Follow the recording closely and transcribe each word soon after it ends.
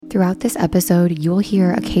Throughout this episode, you'll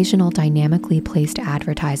hear occasional dynamically placed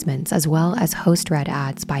advertisements as well as host-read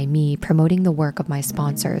ads by me promoting the work of my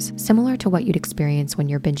sponsors, similar to what you'd experience when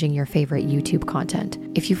you're binging your favorite YouTube content.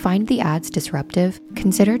 If you find the ads disruptive,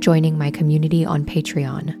 consider joining my community on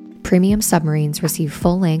Patreon. Premium Submarines receive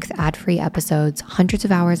full-length, ad-free episodes, hundreds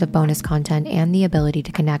of hours of bonus content, and the ability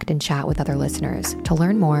to connect and chat with other listeners. To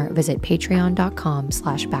learn more, visit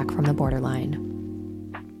patreon.com/backfromtheborderline.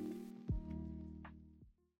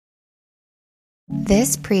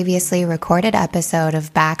 This previously recorded episode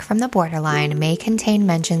of Back from the Borderline may contain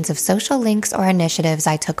mentions of social links or initiatives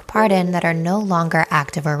I took part in that are no longer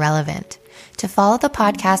active or relevant. To follow the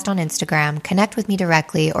podcast on Instagram, connect with me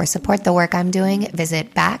directly, or support the work I'm doing,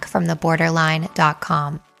 visit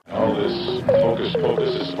backfromtheborderline.com. All this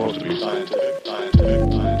focus is supposed to be scientific.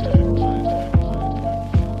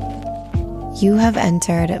 You have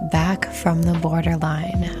entered Back from the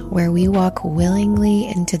Borderline, where we walk willingly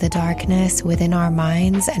into the darkness within our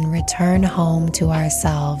minds and return home to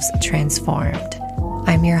ourselves transformed.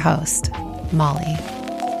 I'm your host, Molly.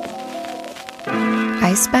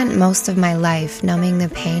 I spent most of my life numbing the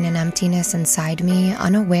pain and emptiness inside me,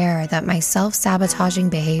 unaware that my self-sabotaging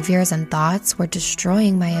behaviors and thoughts were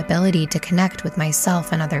destroying my ability to connect with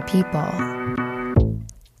myself and other people.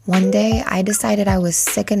 One day, I decided I was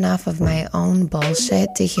sick enough of my own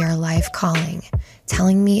bullshit to hear life calling,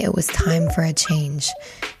 telling me it was time for a change,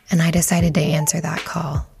 and I decided to answer that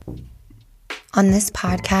call. On this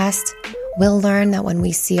podcast, we'll learn that when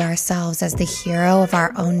we see ourselves as the hero of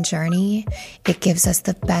our own journey, it gives us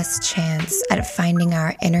the best chance at finding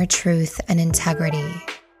our inner truth and integrity.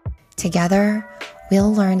 Together,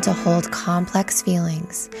 we'll learn to hold complex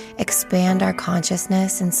feelings, expand our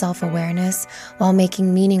consciousness and self-awareness while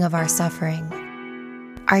making meaning of our suffering.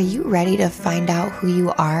 Are you ready to find out who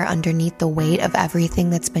you are underneath the weight of everything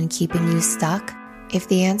that's been keeping you stuck? If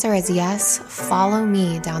the answer is yes, follow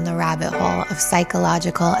me down the rabbit hole of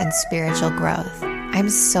psychological and spiritual growth. I'm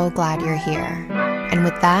so glad you're here. And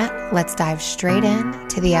with that, let's dive straight in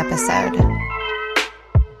to the episode.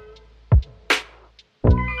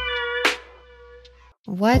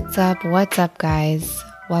 What's up, guys?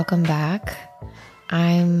 Welcome back.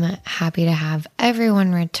 I'm happy to have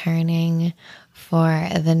everyone returning for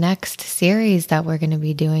the next series that we're going to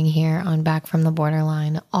be doing here on Back from the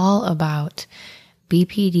Borderline, all about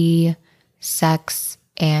BPD, sex,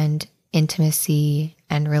 and intimacy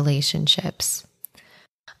and relationships.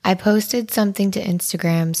 I posted something to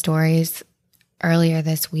Instagram stories earlier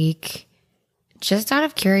this week just out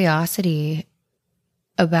of curiosity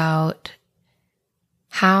about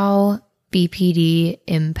how BPD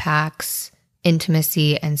impacts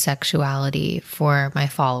intimacy and sexuality for my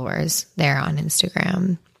followers there on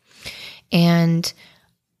Instagram. And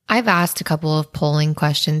I've asked a couple of polling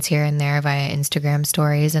questions here and there via Instagram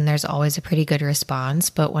stories, and there's always a pretty good response.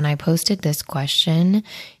 But when I posted this question,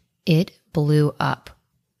 it blew up.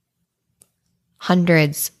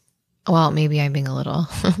 Hundreds, well, maybe I'm being a little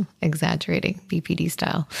exaggerating, BPD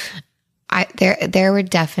style. There were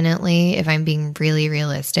definitely, if I'm being really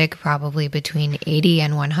realistic, probably between 80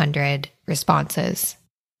 and 100 responses.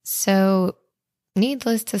 So,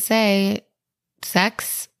 needless to say,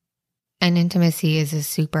 sex and intimacy is a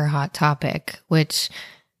super hot topic, which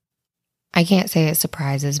I can't say it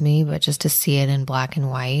surprises me, but just to see it in black and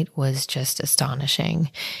white was just astonishing.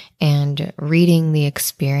 And reading the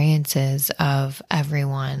experiences of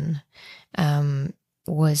everyone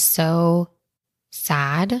was so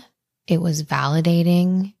sad. It was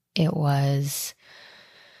validating. It was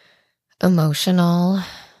emotional.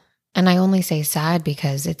 And I only say sad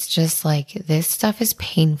because it's just like this stuff is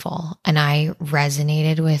painful. And I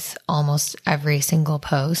resonated with almost every single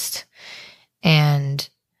post. And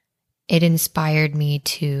it inspired me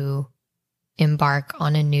to embark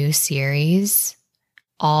on a new series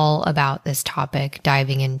all about this topic,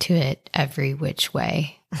 diving into it every which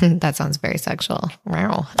way. That sounds very sexual.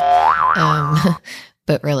 Wow.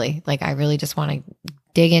 But really, like, I really just want to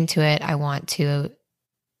dig into it. I want to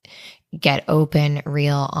get open,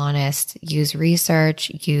 real, honest, use research,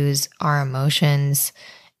 use our emotions,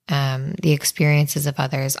 the experiences of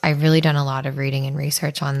others. I've really done a lot of reading and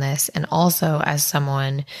research on this. And also as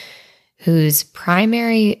someone whose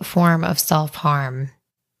primary form of self-harm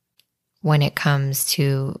when it comes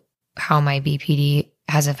to how my BPD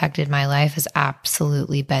has affected my life has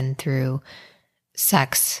absolutely been through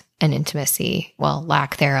sex and intimacy. Well,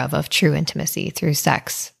 lack thereof of true intimacy through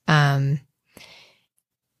sex. And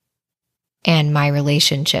my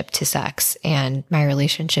relationship to sex and my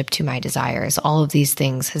relationship to my desires. All of these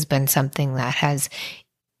things has been something that has,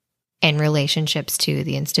 and relationships to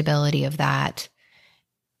the instability of that,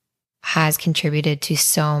 has contributed to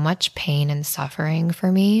so much pain and suffering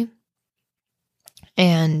for me.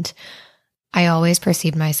 And I always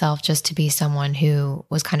perceived myself just to be someone who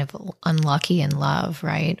was kind of unlucky in love,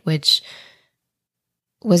 right? Which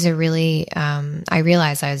was a really, I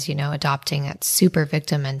realized I was, adopting that super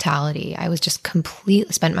victim mentality. I was just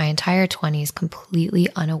spent my entire 20s completely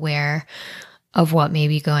unaware of what may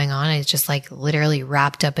be going on. I was just like literally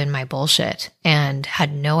wrapped up in my bullshit and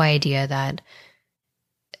had no idea that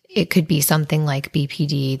it could be something like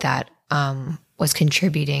BPD that was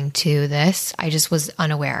contributing to this. I just was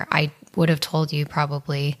unaware. I would have told you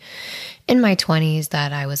probably in my 20s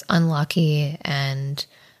that I was unlucky, and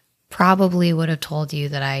probably would have told you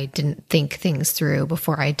that I didn't think things through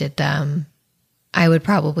before I did them. I would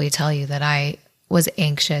probably tell you that I was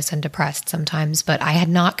anxious and depressed sometimes, but I had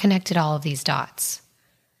not connected all of these dots.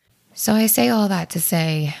 So I say all that to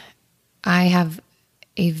say I have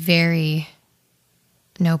a very,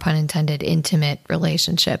 no pun intended, intimate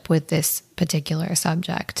relationship with this particular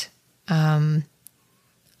subject. I'm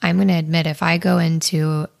going to admit, if I go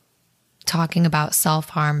into talking about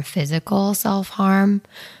self-harm, physical self-harm,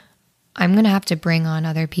 I'm going to have to bring on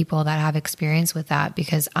other people that have experience with that,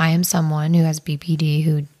 because I am someone who has BPD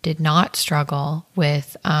who did not struggle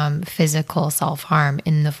with physical self-harm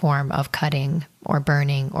in the form of cutting or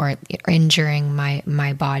burning or injuring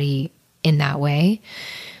my body in that way.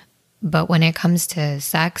 But when it comes to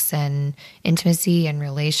sex and intimacy and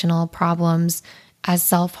relational problems as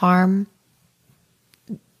self-harm,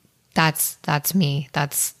 that's me.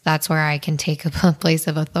 That's where I can take a place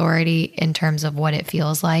of authority in terms of what it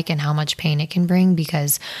feels like and how much pain it can bring,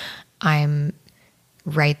 because I'm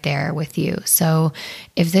right there with you. So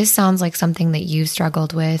if this sounds like something that you've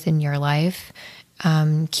struggled with in your life,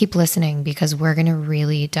 keep listening, because we're going to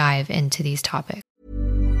really dive into these topics.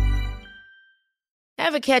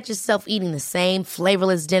 Ever catch yourself eating the same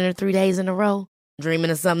flavorless dinner 3 days in a row?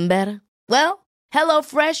 Dreaming of something better? Well,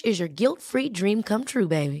 HelloFresh is your guilt-free dream come true,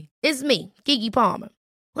 baby. It's me, Keke Palmer.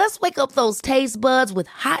 Let's wake up those taste buds with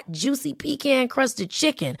hot, juicy pecan-crusted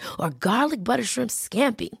chicken or garlic butter shrimp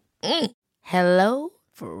scampi. Hello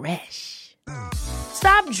Fresh.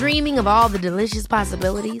 Stop dreaming of all the delicious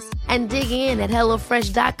possibilities and dig in at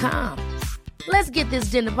HelloFresh.com. Let's get this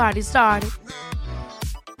dinner party started.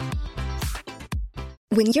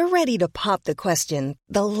 When you're ready to pop the question,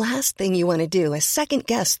 the last thing you want to do is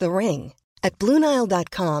second-guess the ring. At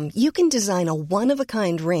BlueNile.com, you can design a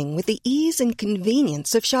one-of-a-kind ring with the ease and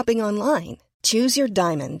convenience of shopping online. Choose your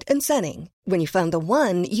diamond and setting. When you find the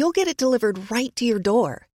one, you'll get it delivered right to your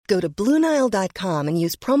door. Go to BlueNile.com and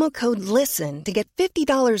use promo code LISTEN to get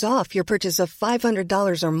 $50 off your purchase of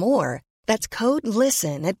 $500 or more. That's code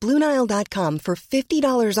LISTEN at BlueNile.com for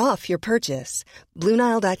 $50 off your purchase.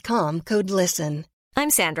 BlueNile.com, code LISTEN. I'm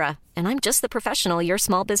Sandra, and I'm just the professional your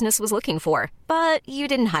small business was looking for. But you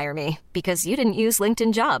didn't hire me because you didn't use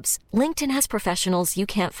LinkedIn Jobs. LinkedIn has professionals you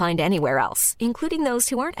can't find anywhere else, including those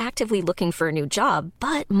who aren't actively looking for a new job,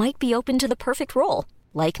 but might be open to the perfect role,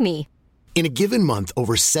 like me. In a given month,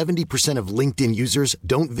 over 70% of LinkedIn users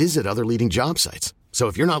don't visit other leading job sites. So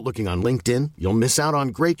if you're not looking on LinkedIn, you'll miss out on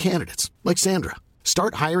great candidates, like Sandra.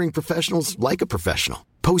 Start hiring professionals like a professional.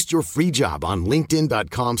 Post your free job on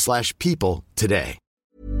linkedin.com/people today.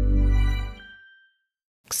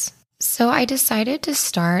 So I decided to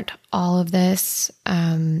start all of this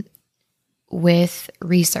with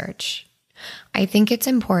research. I think it's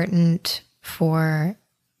important for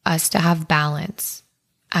us to have balance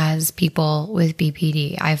as people with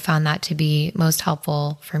BPD. I've found that to be most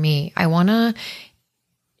helpful for me. I want to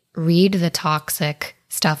read the toxic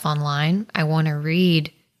stuff online. I want to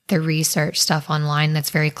read the research stuff online that's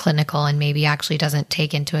very clinical and maybe actually doesn't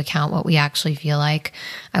take into account what we actually feel like.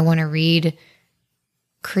 I want to read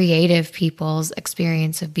creative people's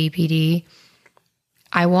experience of BPD.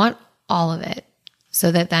 I want all of it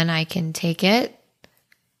so that then I can take it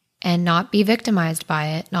and not be victimized by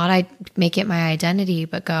it, not make it my identity,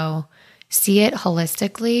 but go see it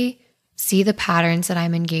holistically, see the patterns that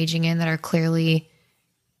I'm engaging in that are clearly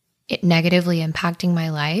negatively impacting my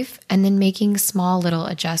life, and then making small little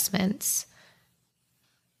adjustments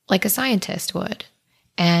like a scientist would,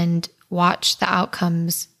 and watch the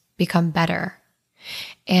outcomes become better.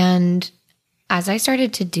 And as I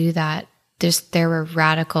started to do that, there were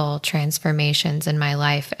radical transformations in my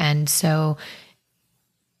life. And so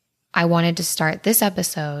I wanted to start this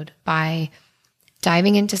episode by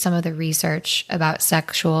diving into some of the research about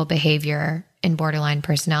sexual behavior in borderline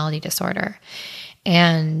personality disorder.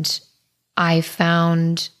 And I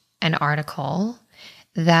found an article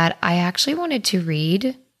that I actually wanted to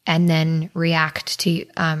read and then react to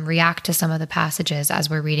some of the passages as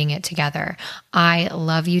we're reading it together. I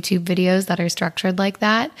love YouTube videos that are structured like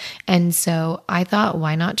that. And so I thought,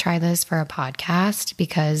 why not try this for a podcast?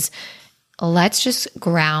 Because let's just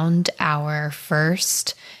ground our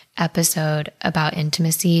first episode about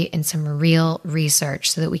intimacy in some real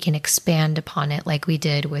research so that we can expand upon it like we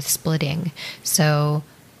did with splitting. So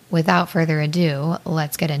without further ado,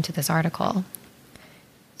 let's get into this article.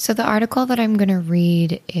 So the article that I'm going to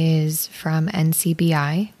read is from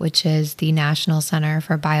NCBI, which is the National Center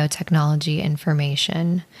for Biotechnology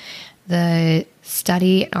Information. The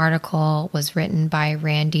study article was written by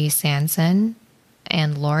Randy Sanson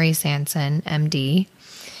and Lori Sanson, MD.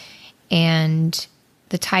 And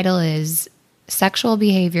the title is Sexual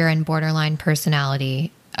Behavior and Borderline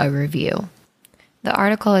Personality, a Review. The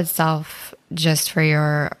article itself, just for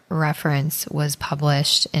your reference, was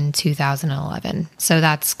published in 2011. So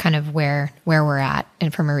that's kind of where we're at,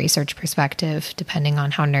 and from a research perspective, depending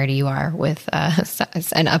on how nerdy you are with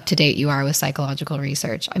and up to date you are with psychological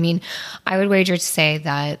research. I mean, I would wager to say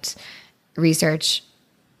that research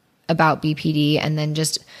about BPD and then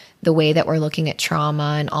just the way that we're looking at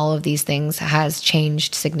trauma and all of these things has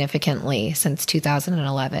changed significantly since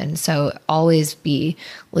 2011. So always be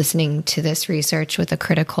listening to this research with a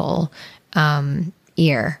critical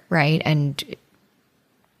ear, right? And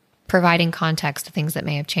providing context to things that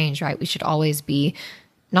may have changed, right? We should always be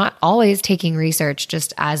not always taking research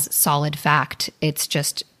just as solid fact. It's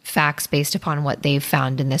just facts based upon what they've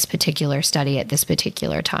found in this particular study at this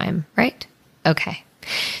particular time, right? Okay.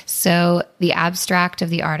 So the abstract of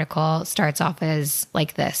the article starts off as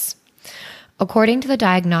like this. According to the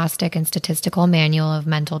Diagnostic and Statistical Manual of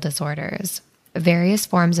Mental Disorders, various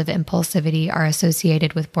forms of impulsivity are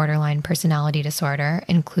associated with borderline personality disorder,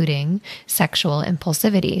 including sexual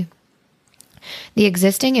impulsivity. The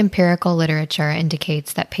existing empirical literature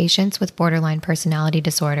indicates that patients with borderline personality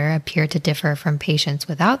disorder appear to differ from patients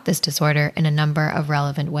without this disorder in a number of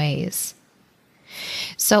relevant ways.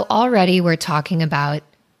 So already we're talking about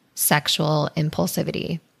sexual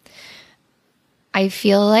impulsivity. I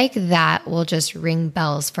feel like that will just ring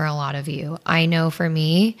bells for a lot of you. I know for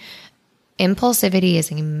me, impulsivity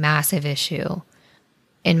is a massive issue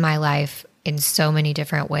in my life in so many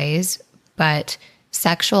different ways, but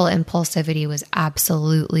sexual impulsivity was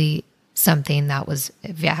absolutely something that was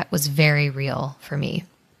very real for me.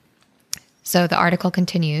 So the article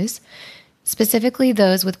continues. Specifically,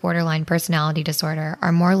 those with borderline personality disorder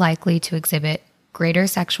are more likely to exhibit greater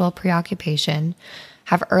sexual preoccupation,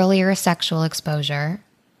 have earlier sexual exposure,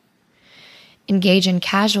 engage in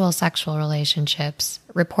casual sexual relationships,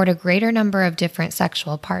 report a greater number of different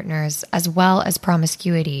sexual partners, as well as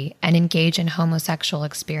promiscuity, and engage in homosexual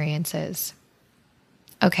experiences.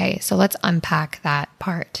 Okay, so let's unpack that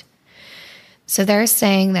part. So they're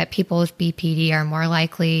saying that people with BPD are more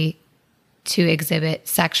likely to exhibit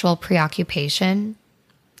sexual preoccupation.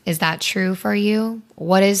 Is that true for you?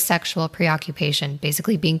 What is sexual preoccupation?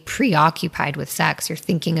 Basically being preoccupied with sex. You're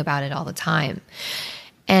thinking about it all the time.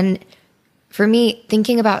 And for me,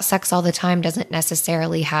 thinking about sex all the time doesn't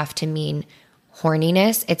necessarily have to mean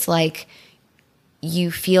horniness. It's like you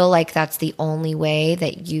feel like that's the only way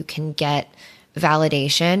that you can get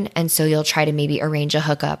validation. And so you'll try to maybe arrange a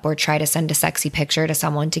hookup or try to send a sexy picture to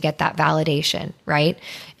someone to get that validation, right?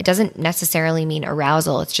 It doesn't necessarily mean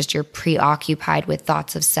arousal. It's just you're preoccupied with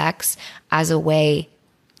thoughts of sex as a way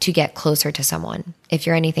to get closer to someone. If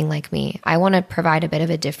you're anything like me, I want to provide a bit of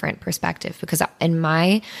a different perspective because in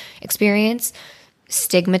my experience,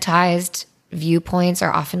 stigmatized viewpoints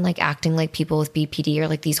are often like acting like people with BPD are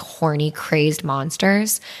like these horny, crazed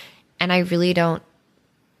monsters. And I really don't.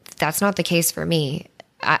 That's not the case for me.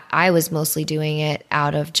 I was mostly doing it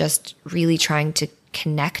out of just really trying to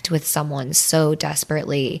connect with someone so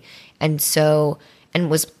desperately and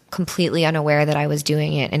was completely unaware that I was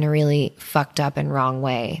doing it in a really fucked up and wrong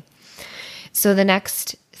way. So the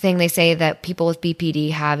next thing they say that people with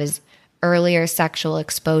BPD have is earlier sexual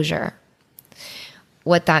exposure.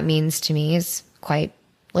 What that means to me is quite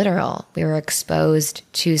literal. We were exposed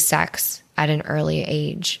to sex at an early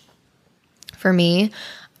age. For me,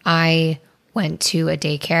 I went to a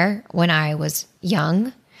daycare when I was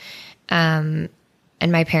young, and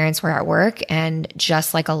my parents were at work. And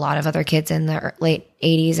just like a lot of other kids in the late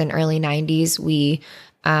 80s and early 90s, we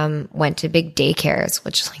went to big daycares,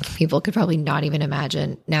 which like people could probably not even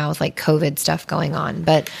imagine now with like COVID stuff going on.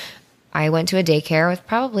 But I went to a daycare with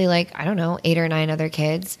probably like, I don't know, 8 or 9 other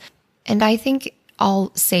kids. And I think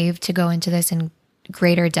I'll save to go into this in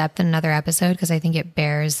greater depth in another episode because I think it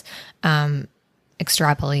bears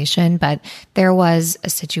extrapolation, but there was a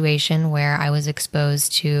situation where I was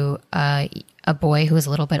exposed to a a boy who was a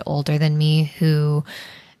little bit older than me who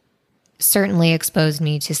certainly exposed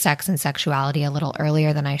me to sex and sexuality a lot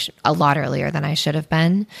earlier than I should have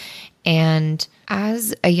been. And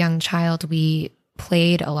as a young child, we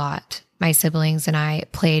played a lot. My siblings and I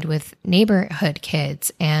played with neighborhood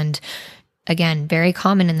kids. And again, very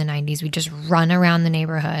common in the 90s, we just run around the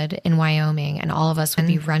neighborhood in Wyoming, and all of us would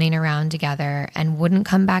be running around together and wouldn't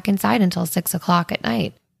come back inside until 6 o'clock at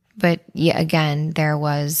night. But yeah, again, there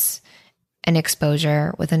was an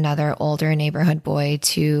exposure with another older neighborhood boy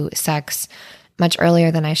to sex much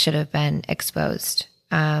earlier than I should have been exposed.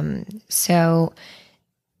 So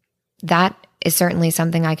that is certainly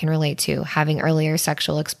something I can relate to, having earlier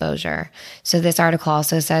sexual exposure. So this article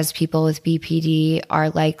also says people with BPD are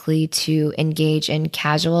likely to engage in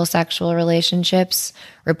casual sexual relationships,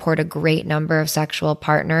 report a great number of sexual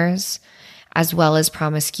partners, as well as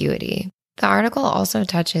promiscuity. The article also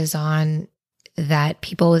touches on that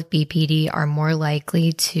people with BPD are more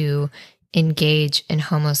likely to engage in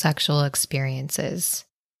homosexual experiences.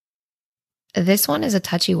 This one is a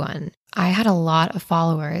touchy one. I had a lot of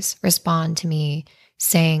followers respond to me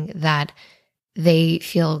saying that they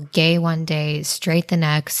feel gay one day, straight the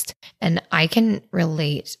next, and I can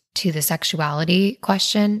relate to the sexuality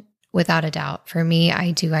question without a doubt. For me,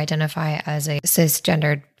 I do identify as a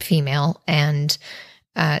cisgendered female, and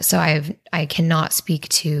so I cannot speak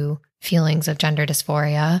to feelings of gender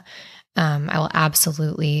dysphoria. I will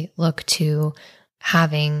absolutely look to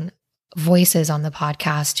having voices on the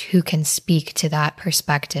podcast who can speak to that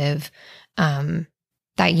perspective,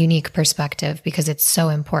 that unique perspective, because it's so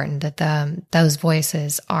important that those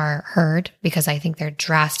voices are heard, because I think they're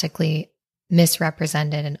drastically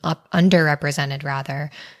misrepresented and underrepresented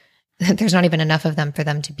rather. There's not even enough of them for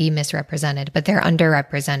them to be misrepresented, but they're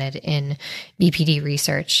underrepresented in BPD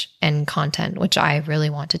research and content, which I really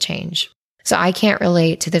want to change. So I can't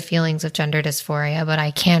relate to the feelings of gender dysphoria, but I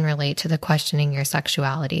can relate to the questioning your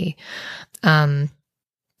sexuality. I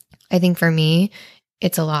think for me,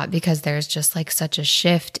 it's a lot because there's just like such a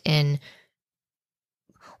shift in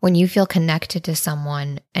when you feel connected to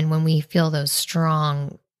someone, and when we feel those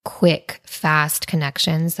strong, quick, fast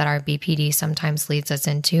connections that our BPD sometimes leads us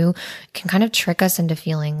into, can kind of trick us into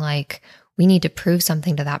feeling like we need to prove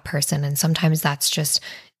something to that person. And sometimes that's just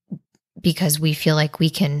because we feel like we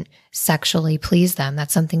can sexually please them.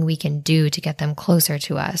 That's something we can do to get them closer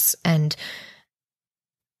to us. And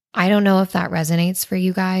I don't know if that resonates for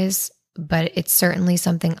you guys, but it's certainly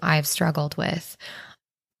something I've struggled with.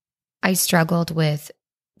 I struggled with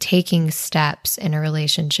taking steps in a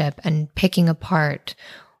relationship and picking apart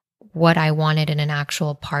what I wanted in an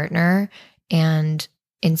actual partner. And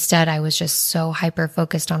instead, I was just so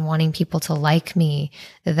hyper-focused on wanting people to like me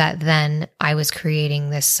that then I was creating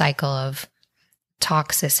this cycle of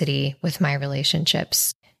toxicity with my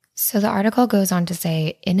relationships. So the article goes on to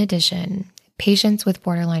say, in addition, patients with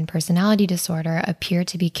borderline personality disorder appear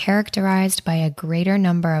to be characterized by a greater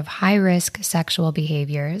number of high-risk sexual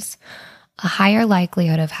behaviors, a higher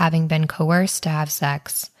likelihood of having been coerced to have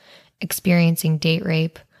sex, experiencing date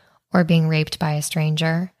rape, or being raped by a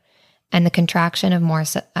stranger, and the contraction of more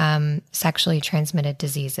sexually transmitted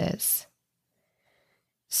diseases.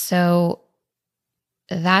 So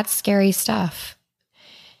that's scary stuff.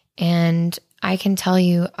 And I can tell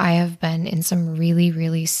you, I have been in some really,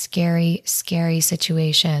 really scary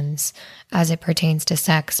situations as it pertains to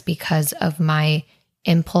sex because of my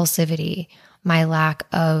impulsivity, my lack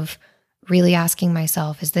of really asking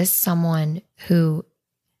myself, is this someone who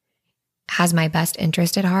has my best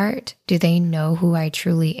interest at heart? Do they know who I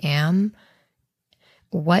truly am?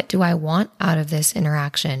 What do I want out of this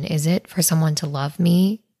interaction? Is it for someone to love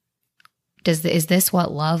me? Is this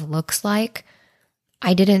what love looks like?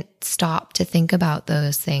 I didn't stop to think about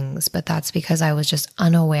those things, but that's because I was just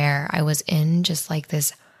unaware. I was in just like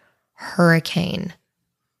this hurricane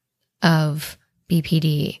of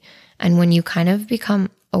BPD. And when you kind of become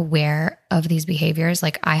aware of these behaviors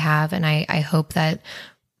like I have, and I hope that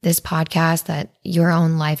this podcast, that your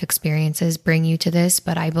own life experiences bring you to this,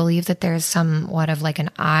 but I believe that there's somewhat of like an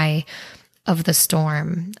eye of the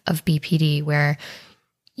storm of BPD where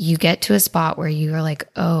you get to a spot where you're like,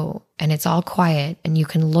 oh, and it's all quiet and you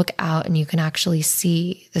can look out and you can actually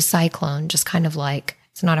see the cyclone, just kind of like,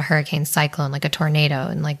 it's not a hurricane, cyclone, like a tornado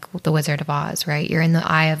in like the Wizard of Oz, right? You're in the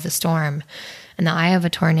eye of the storm, and the eye of a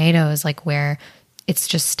tornado is like where it's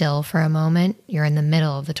just still for a moment. You're in the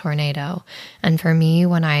middle of the tornado. And for me,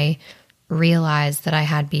 when I realized that I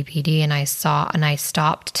had BPD and I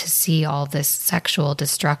stopped to see all this sexual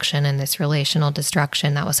destruction and this relational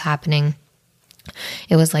destruction that was happening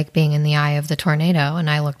It was like being in the eye of the tornado. And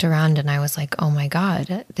I looked around and I was like, oh my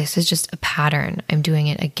God, this is just a pattern. I'm doing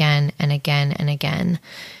it again and again and again.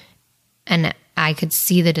 And I could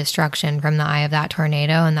see the destruction from the eye of that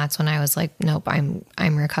tornado. And that's when I was like, nope, I'm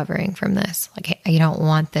recovering from this. Like, I don't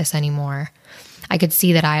want this anymore. I could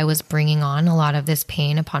see that I was bringing on a lot of this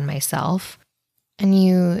pain upon myself. And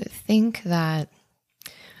you think that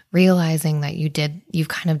realizing that you've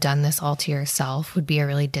kind of done this all to yourself would be a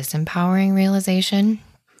really disempowering realization.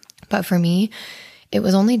 But for me, it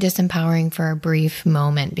was only disempowering for a brief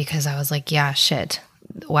moment because I was like, yeah, shit,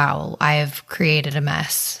 wow, I've created a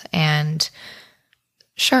mess. And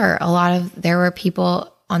sure, there were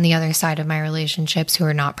people on the other side of my relationships who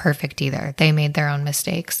are not perfect either. They made their own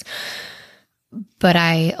mistakes. But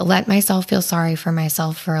I let myself feel sorry for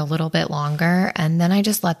myself for a little bit longer. And then I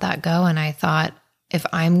just let that go. And I thought, if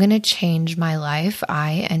I'm going to change my life,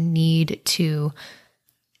 I need to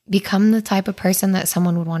become the type of person that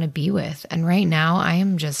someone would want to be with. And right now,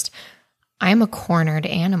 I'm a cornered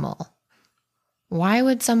animal. Why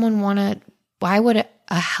would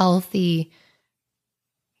a healthy,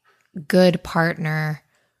 good partner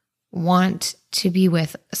want to be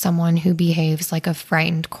with someone who behaves like a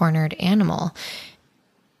frightened, cornered animal?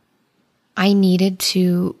 I needed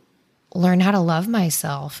to learn how to love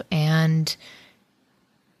myself and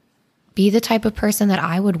be the type of person that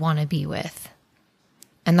I would want to be with.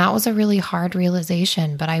 And that was a really hard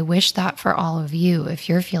realization, but I wish that for all of you if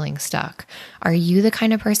you're feeling stuck. Are you the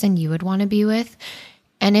kind of person you would want to be with?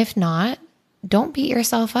 And if not, don't beat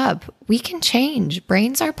yourself up. We can change.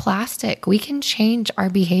 Brains are plastic. We can change our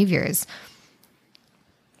behaviors.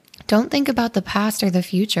 Don't think about the past or the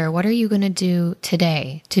future. What are you going to do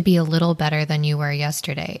today to be a little better than you were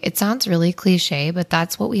yesterday? It sounds really cliche, but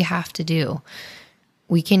that's what we have to do.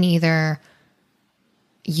 We can either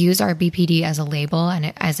use our BPD as a label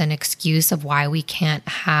and as an excuse of why we can't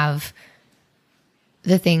have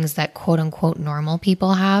the things that quote unquote normal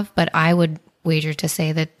people have, but I would wager to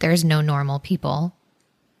say that there's no normal people.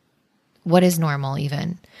 What is normal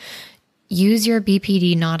even? Use your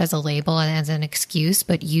BPD not as a label and as an excuse,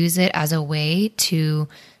 but use it as a way to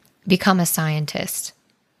become a scientist.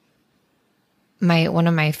 One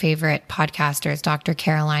of my favorite podcasters, Dr.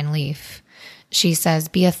 Caroline Leaf, she says,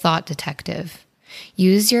 be a thought detective.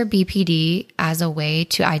 Use your BPD as a way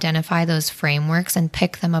to identify those frameworks and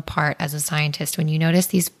pick them apart as a scientist. When you notice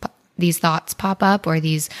these thoughts pop up or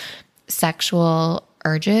these sexual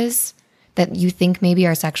urges that you think maybe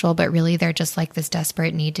are sexual, but really they're just like this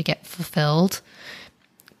desperate need to get fulfilled,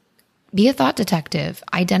 be a thought detective.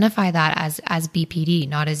 Identify that as BPD,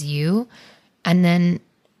 not as you, and then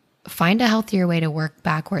find a healthier way to work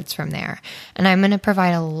backwards from there. And I'm going to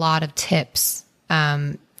provide a lot of tips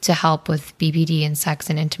to help with BPD and sex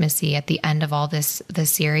and intimacy at the end of all this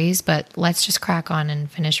series, but let's just crack on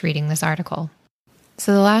and finish reading this article.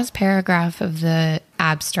 So the last paragraph of the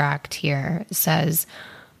abstract here says,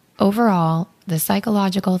 overall, the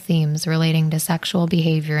psychological themes relating to sexual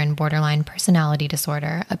behavior and borderline personality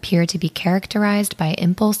disorder appear to be characterized by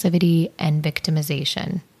impulsivity and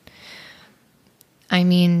victimization. I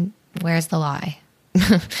mean, where's the lie?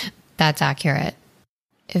 That's accurate.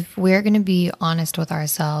 If we're going to be honest with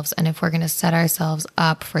ourselves and if we're going to set ourselves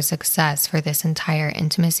up for success for this entire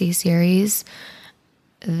intimacy series,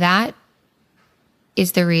 that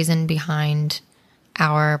is the reason behind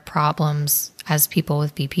our problems as people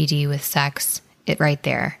with BPD with sex. It right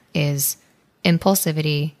there is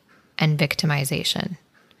impulsivity and victimization.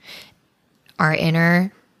 Our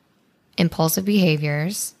inner impulsive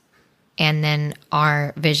behaviors and then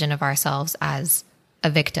our vision of ourselves as a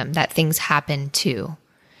victim that things happen to.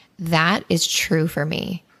 That is true for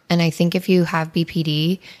me. And I think if you have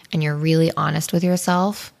BPD and you're really honest with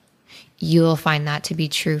yourself, you will find that to be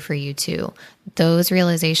true for you too. Those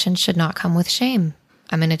realizations should not come with shame.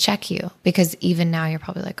 I'm going to check you because even now you're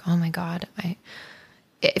probably like, oh my God,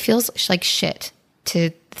 it feels like shit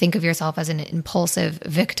to think of yourself as an impulsive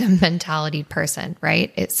victim mentality person,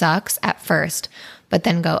 right? It sucks at first, but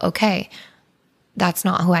then go, okay, that's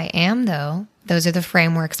not who I am though. Those are the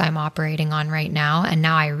frameworks I'm operating on right now. And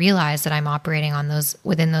now I realize that I'm operating on those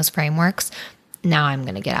within those frameworks. Now I'm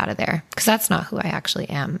going to get out of there because that's not who I actually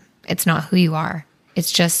am. It's not who you are.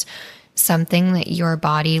 It's just something that your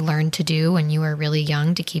body learned to do when you were really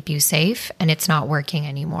young to keep you safe, and it's not working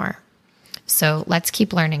anymore. So let's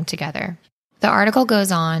keep learning together. The article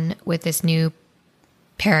goes on with this new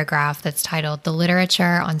paragraph that's titled "The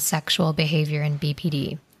Literature on Sexual Behavior in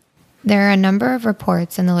BPD." There are a number of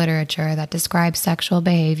reports in the literature that describe sexual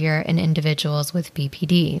behavior in individuals with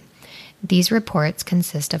BPD. These reports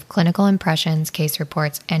consist of clinical impressions, case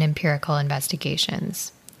reports, and empirical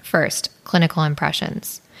investigations. First, clinical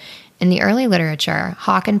impressions. In the early literature,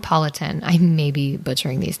 Hawk and Politan, I may be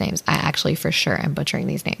butchering these names. I actually for sure am butchering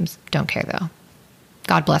these names. Don't care though.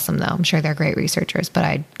 God bless them though. I'm sure they're great researchers, but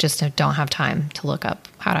I just don't have time to look up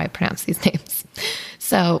how do I pronounce these names.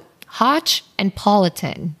 So Hotch and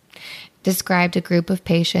Politan described a group of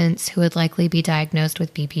patients who would likely be diagnosed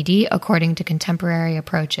with BPD according to contemporary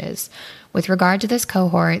approaches. With regard to this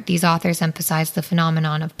cohort, these authors emphasized the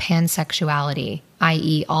phenomenon of pansexuality,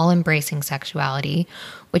 i.e. all-embracing sexuality,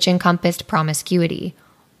 which encompassed promiscuity,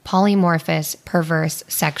 polymorphous, perverse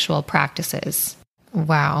sexual practices.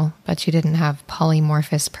 Wow, but you didn't have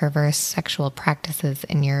polymorphous, perverse sexual practices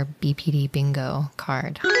in your BPD bingo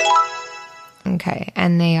card. Okay,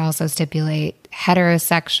 and they also stipulate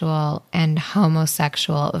heterosexual and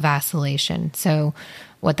homosexual vacillation. So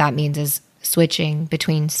what that means is switching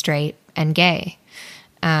between straight and gay,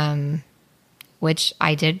 which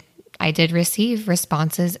I did receive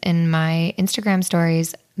responses in my Instagram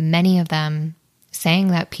stories, many of them saying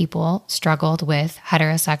that people struggled with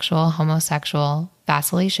heterosexual, homosexual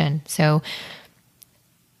vacillation. So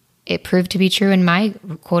it proved to be true in my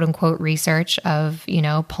quote unquote research of,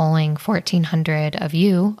 polling 1,400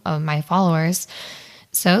 of my followers.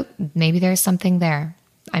 So maybe there's something there.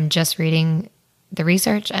 I'm just reading the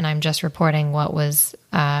research and I'm just reporting what was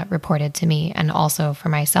reported to me. And also for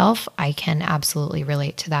myself, I can absolutely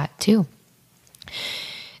relate to that too.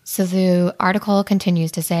 So the article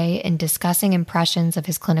continues to say, in discussing impressions of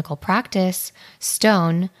his clinical practice,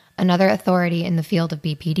 Stone, another authority in the field of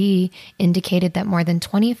BPD, indicated that more than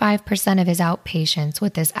 25% of his outpatients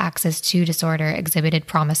with this Axis II disorder exhibited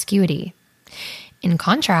promiscuity. In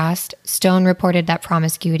contrast, Stone reported that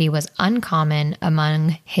promiscuity was uncommon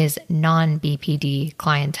among his non-BPD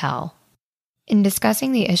clientele. In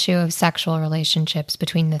discussing the issue of sexual relationships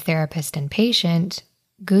between the therapist and patient,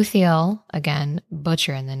 Guthiel, again,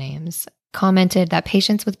 butcher in the names, commented that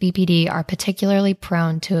patients with BPD are particularly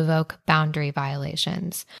prone to evoke boundary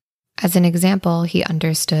violations. As an example, he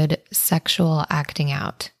understood sexual acting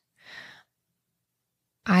out.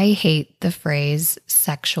 I hate the phrase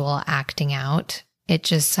sexual acting out. It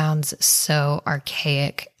just sounds so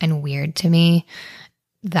archaic and weird to me.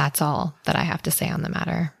 That's all that I have to say on the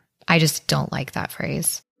matter. I just don't like that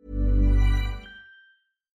phrase.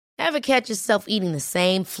 Ever catch yourself eating the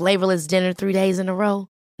same flavorless dinner 3 days in a row?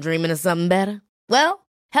 Dreaming of something better? Well,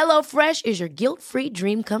 HelloFresh is your guilt-free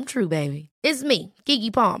dream come true, baby. It's me,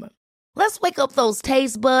 Keke Palmer. Let's wake up those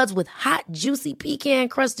taste buds with hot, juicy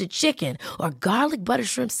pecan-crusted chicken or garlic butter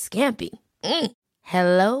shrimp scampi.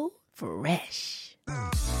 Hello Fresh.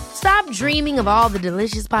 Stop dreaming of all the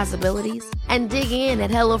delicious possibilities and dig in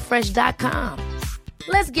at HelloFresh.com.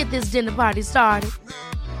 Let's get this dinner party started.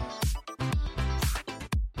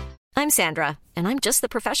 I'm Sandra, and I'm just the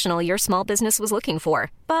professional your small business was looking for.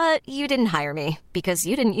 But you didn't hire me because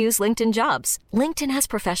you didn't use LinkedIn Jobs. LinkedIn has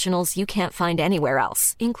professionals you can't find anywhere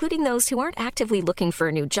else, including those who aren't actively looking for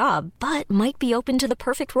a new job, but might be open to the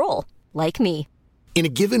perfect role, like me. In a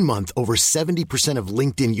given month, over 70% of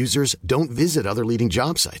LinkedIn users don't visit other leading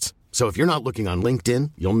job sites. So if you're not looking on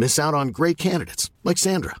LinkedIn, you'll miss out on great candidates like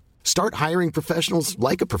Sandra. Start hiring professionals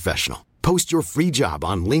like a professional. Post your free job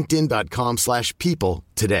on linkedin.com/people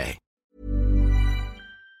today.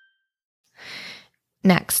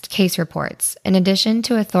 Next, case reports. In addition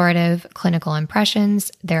to authoritative clinical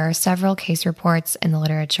impressions, there are several case reports in the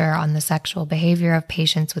literature on the sexual behavior of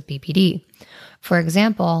patients with BPD. For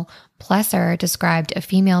example, Plesser described a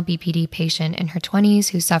female BPD patient in her 20s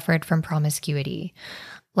who suffered from promiscuity.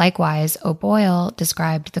 Likewise, O'Boyle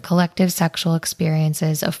described the collective sexual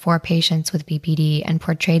experiences of 4 patients with BPD and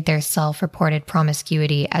portrayed their self-reported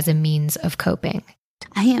promiscuity as a means of coping.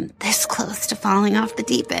 I am this close to falling off the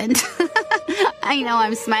deep end. I know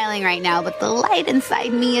I'm smiling right now, but the light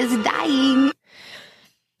inside me is dying.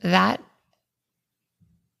 That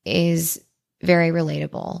is very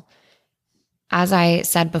relatable. As I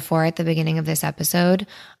said before at the beginning of this episode,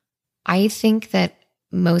 I think that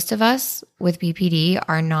most of us with BPD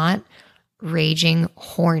are not raging,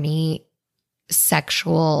 horny,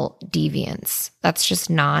 sexual deviants. That's just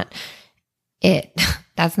not it.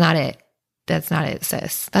 That's not it. That's not it,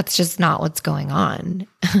 sis. That's just not what's going on.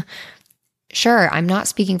 Sure, I'm not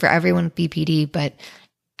speaking for everyone with BPD, but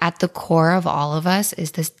at the core of all of us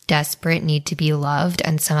is this desperate need to be loved.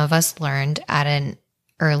 And some of us learned at an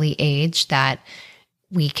early age that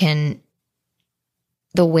the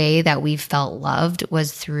way that we felt loved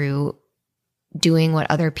was through doing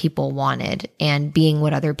what other people wanted and being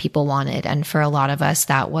what other people wanted. And for a lot of us,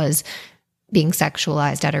 that was being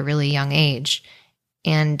sexualized at a really young age.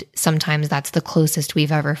 And sometimes that's the closest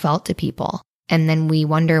we've ever felt to people. And then we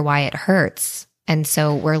wonder why it hurts And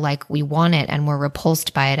so we're like, we want it and we're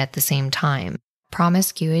repulsed by it at the same time.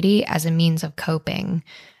 Promiscuity as a means of coping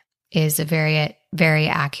is a very, very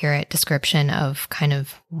accurate description of kind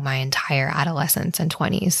of my entire adolescence and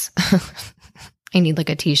 20s. I need like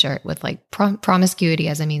a t-shirt with like promiscuity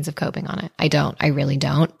as a means of coping on it. I really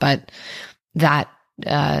don't. But that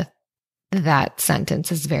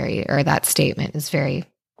sentence is that statement is very,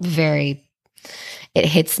 very, it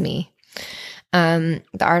hits me. The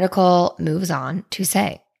article moves on to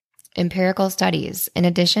say, empirical studies. In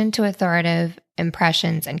addition to authoritative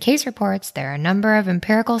impressions and case reports, there are a number of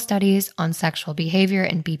empirical studies on sexual behavior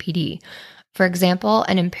in BPD. For example,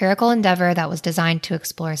 an empirical endeavor that was designed to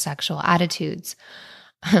explore sexual attitudes.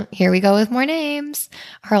 Here we go with more names.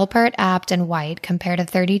 Hurlpert, Apt, and White compared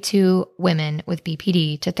 32 women with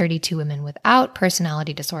BPD to 32 women without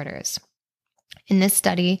personality disorders. In this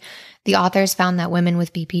study, the authors found that women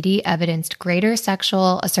with BPD evidenced greater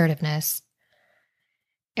sexual assertiveness,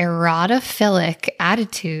 erotophilic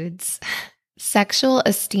attitudes, sexual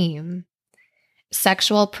esteem,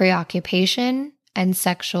 sexual preoccupation, and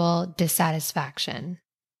sexual dissatisfaction.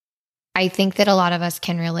 I think that a lot of us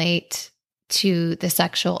can relate to the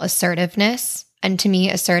sexual assertiveness. And to me,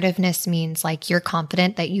 assertiveness means like you're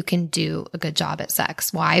confident that you can do a good job at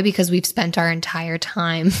sex. Why? Because we've spent our entire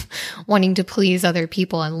time wanting to please other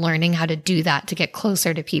people and learning how to do that to get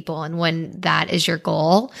closer to people. And when that is your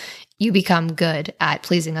goal, you become good at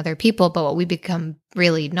pleasing other people. But what we become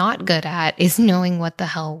really not good at is knowing what the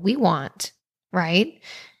hell we want, right?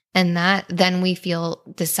 And that then we feel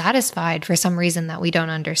dissatisfied for some reason that we don't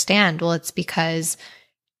understand. Well, it's because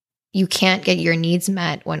you can't get your needs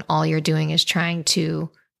met when all you're doing is trying to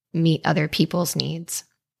meet other people's needs.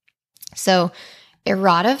 So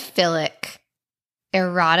erotophilic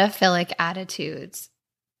attitudes.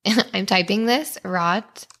 I'm typing this,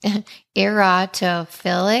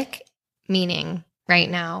 erotophilic meaning right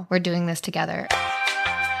now. We're doing this together.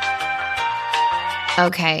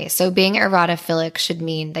 Okay, so being erotophilic should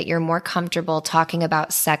mean that you're more comfortable talking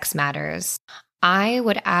about sex matters. I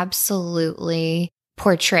would absolutely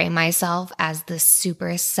portray myself as the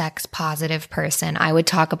super sex positive person. I would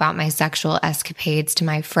talk about my sexual escapades to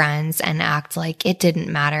my friends and act like it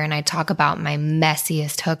didn't matter. And I talk about my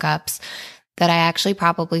messiest hookups that I actually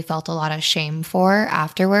probably felt a lot of shame for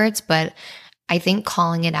afterwards. But I think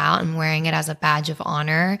calling it out and wearing it as a badge of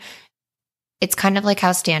honor, it's kind of like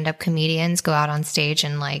how stand-up comedians go out on stage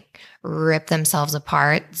and like rip themselves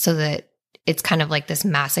apart so that it's kind of like this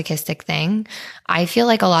masochistic thing. I feel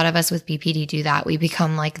like a lot of us with BPD do that. We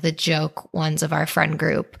become like the joke ones of our friend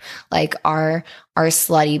group. Like our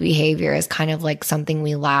slutty behavior is kind of like something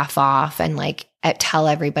we laugh off and like tell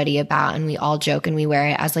everybody about, and we all joke and we wear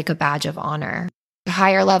it as like a badge of honor.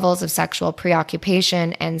 Higher levels of sexual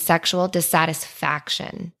preoccupation and sexual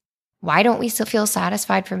dissatisfaction. Why don't we still feel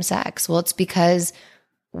satisfied from sex? Well, it's because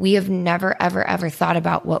we have never, ever, ever thought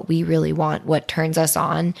about what we really want, what turns us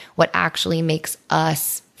on, what actually makes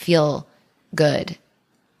us feel good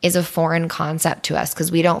is a foreign concept to us because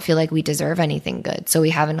we don't feel like we deserve anything good. So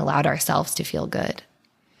we haven't allowed ourselves to feel good.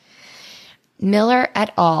 Miller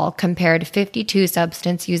et al. Compared 52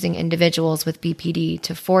 substance-using individuals with BPD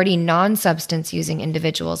to 40 non-substance-using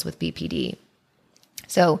individuals with BPD.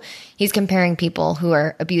 So he's comparing people who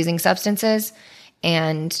are abusing substances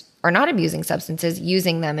and are not abusing substances,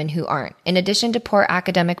 using them, and who aren't. In addition to poor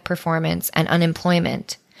academic performance and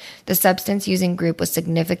unemployment, the substance-using group was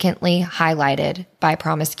significantly highlighted by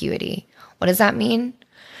promiscuity. What does that mean?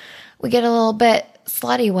 We get a little bit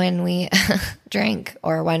slutty when we drink,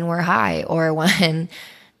 or when we're high, or when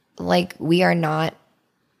like we are not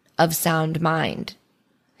of sound mind.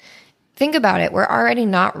 Think about it. We're already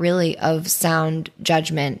not really of sound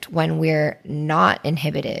judgment when we're not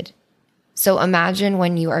inhibited. So imagine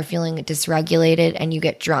when you are feeling dysregulated and you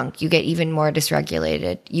get drunk, you get even more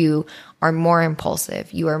dysregulated. You are more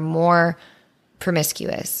impulsive. You are more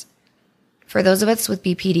promiscuous. For those of us with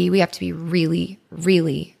BPD, we have to be really,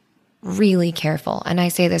 really, really careful. And I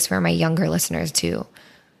say this for my younger listeners too.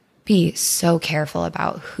 Be so careful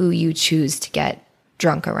about who you choose to get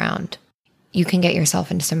drunk around. You can get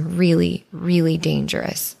yourself into some really, really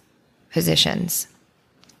dangerous positions.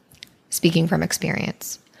 Speaking from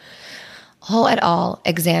experience. Hull et al.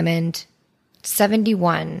 Examined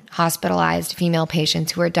 71 hospitalized female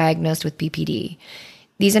patients who were diagnosed with BPD.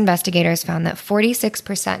 These investigators found that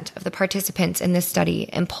 46% of the participants in this study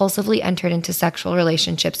impulsively entered into sexual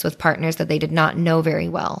relationships with partners that they did not know very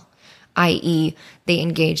well, i.e., they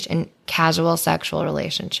engaged in casual sexual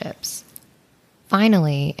relationships.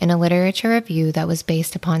 Finally, in a literature review that was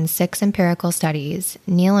based upon 6 empirical studies,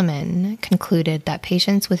 Neeleman concluded that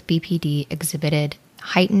patients with BPD exhibited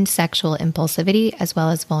heightened sexual impulsivity, as well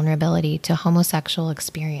as vulnerability to homosexual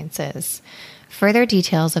experiences. Further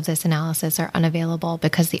details of this analysis are unavailable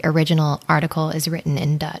because the original article is written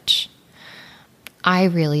in Dutch. I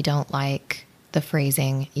really don't like the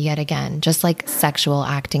phrasing, yet again, just like sexual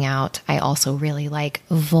acting out, I also really like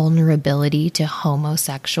vulnerability to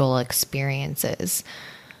homosexual experiences.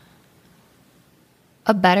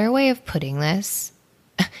 A better way of putting this,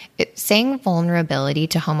 saying vulnerability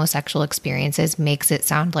to homosexual experiences makes it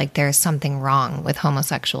sound like there's something wrong with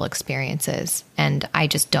homosexual experiences, and I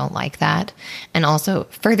just don't like that. And also,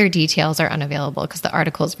 further details are unavailable because the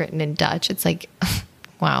article is written in Dutch. It's like,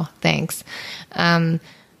 wow, thanks.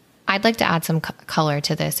 I'd like to add some color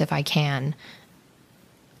to this if I can.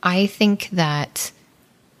 I think that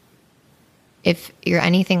if you're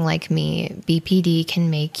anything like me, BPD can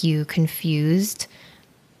make you confused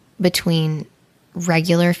between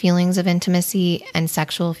regular feelings of intimacy and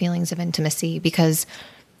sexual feelings of intimacy, because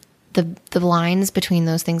the lines between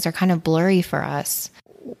those things are kind of blurry for us.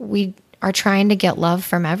 We are trying to get love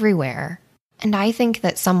from everywhere. And I think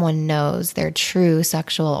that someone knows their true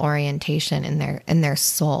sexual orientation in their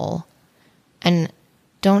soul. And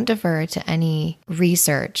don't defer to any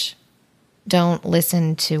research. Don't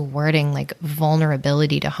listen to wording like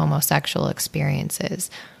vulnerability to homosexual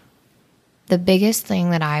experiences. The biggest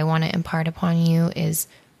thing that I want to impart upon you is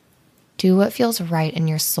do what feels right in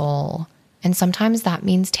your soul. And sometimes that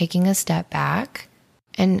means taking a step back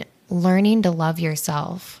and learning to love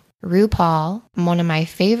yourself. RuPaul, one of my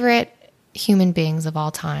favorite human beings of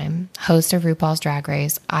all time, host of RuPaul's Drag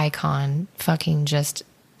Race, icon, fucking just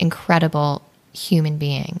incredible human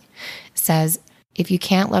being, says, if you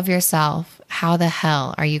can't love yourself, how the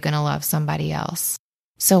hell are you going to love somebody else?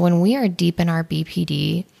 So when we are deep in our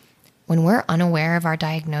BPD, when we're unaware of our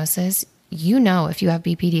diagnosis, you know if you have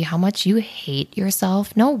BPD how much you hate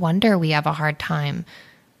yourself. No wonder we have a hard time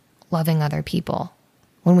loving other people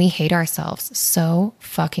when we hate ourselves so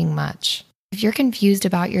fucking much. If you're confused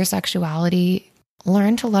about your sexuality,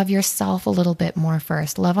 learn to love yourself a little bit more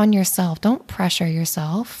first. Love on yourself. Don't pressure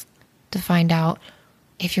yourself to find out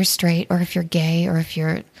if you're straight or if you're gay or if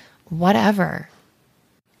you're whatever.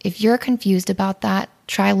 If you're confused about that,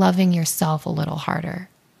 try loving yourself a little harder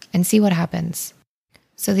and see what happens.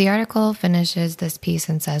 So the article finishes this piece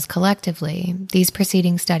and says, collectively, these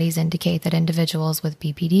preceding studies indicate that individuals with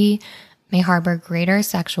BPD may harbor greater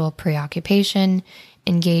sexual preoccupation,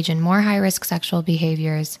 engage in more high-risk sexual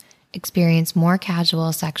behaviors, experience more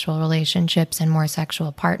casual sexual relationships and more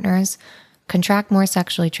sexual partners, contract more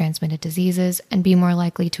sexually transmitted diseases, and be more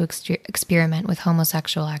likely to experiment with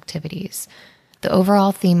homosexual activities. The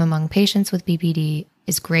overall theme among patients with BPD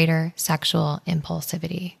is greater sexual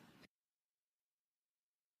impulsivity.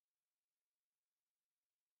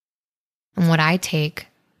 And what I take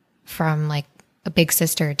from like a big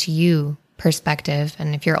sister to you perspective,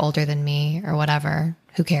 and if you're older than me or whatever,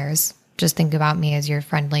 who cares? Just think about me as your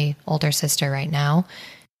friendly older sister right now.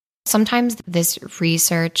 Sometimes this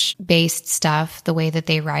research-based stuff, the way that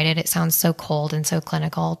they write it, it sounds so cold and so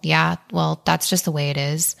clinical. Yeah, well, that's just the way it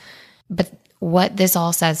is. But what this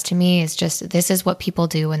all says to me is just, this is what people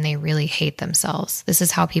do when they really hate themselves. This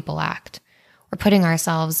is how people act. We're putting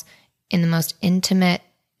ourselves in the most intimate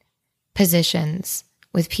positions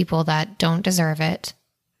with people that don't deserve it,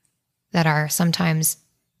 that are sometimes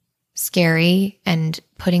scary and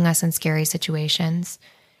putting us in scary situations,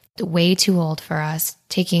 way too old for us,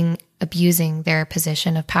 abusing their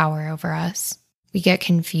position of power over us. We get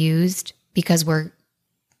confused because we're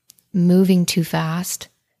moving too fast,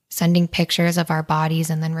 sending pictures of our bodies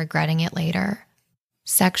and then regretting it later.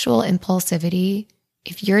 Sexual impulsivity,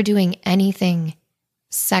 if you're doing anything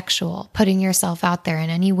sexual, putting yourself out there in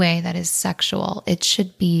any way that is sexual, it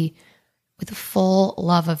should be with full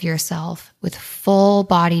love of yourself, with full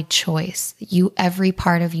body choice. Every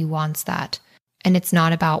part of you wants that. And it's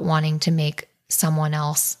not about wanting to make someone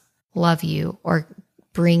else love you or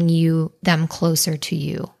bring them closer to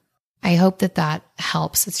you. I hope that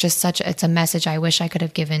helps. It's a message I wish I could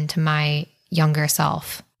have given to my younger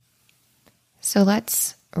self. So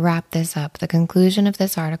let's wrap this up. The conclusion of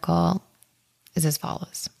this article is as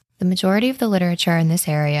follows. The majority of the literature in this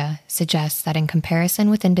area suggests that in comparison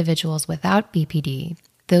with individuals without BPD,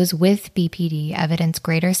 those with BPD evidence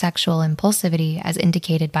greater sexual impulsivity as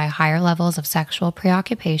indicated by higher levels of sexual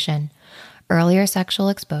preoccupation, earlier sexual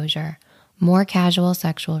exposure, more casual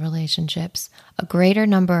sexual relationships, a greater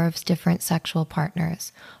number of different sexual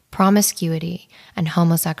partners, promiscuity, and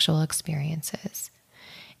homosexual experiences.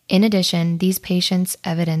 In addition, these patients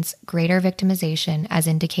evidence greater victimization as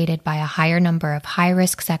indicated by a higher number of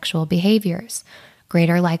high-risk sexual behaviors,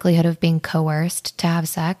 greater likelihood of being coerced to have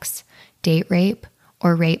sex, date rape,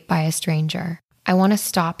 or raped by a stranger. I want to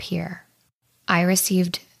stop here. I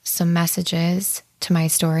received some messages to my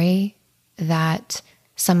story that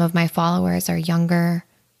some of my followers are younger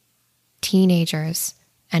teenagers,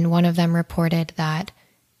 and one of them reported that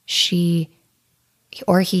she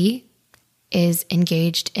or he is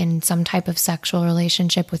engaged in some type of sexual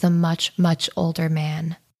relationship with a much, much older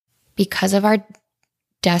man. Because of our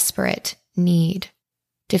desperate need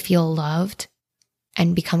to feel loved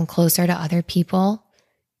and become closer to other people,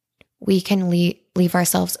 we can leave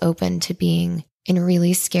ourselves open to being in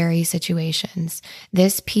really scary situations.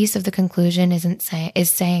 This piece of the conclusion is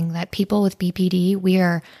saying that people with BPD, we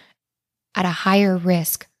are at a higher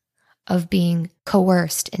risk of being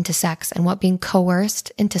coerced into sex. And what being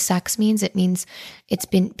coerced into sex means, it means it's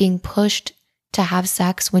being pushed to have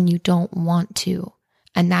sex when you don't want to.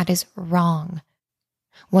 And that is wrong.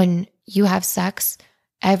 When you have sex,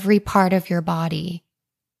 every part of your body,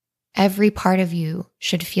 every part of you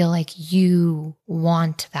should feel like you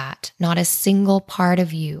want that. Not a single part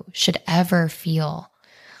of you should ever feel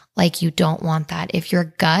like you don't want that. If your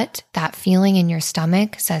gut, that feeling in your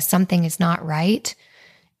stomach says something is not right,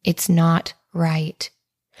 it's not right.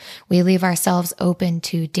 We leave ourselves open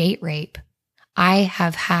to date rape. I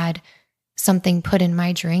have had something put in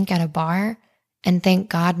my drink at a bar, and thank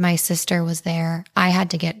God my sister was there. I had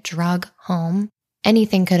to get drug home.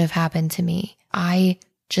 Anything could have happened to me. I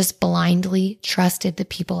just blindly trusted the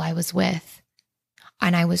people I was with.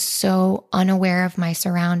 And I was so unaware of my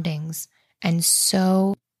surroundings and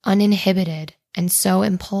so uninhibited and so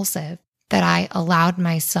impulsive that I allowed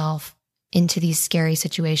myself into these scary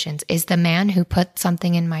situations. Is the man who put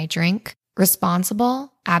something in my drink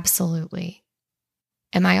responsible? Absolutely.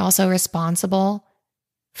 Am I also responsible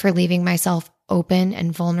for leaving myself open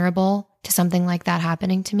and vulnerable to something like that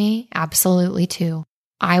happening to me? Absolutely too.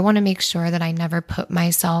 I want to make sure that I never put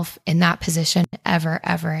myself in that position ever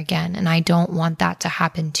again. And I don't want that to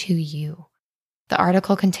happen to you. The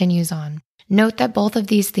article continues on. Note that both of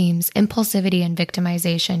these themes, impulsivity and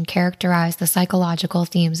victimization, characterize the psychological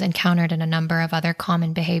themes encountered in a number of other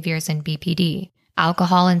common behaviors in BPD: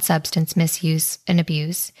 alcohol and substance misuse and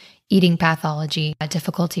abuse, eating pathology,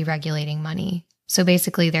 difficulty regulating money. So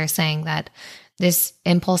basically they're saying that this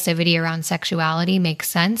impulsivity around sexuality makes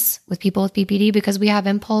sense with people with BPD because we have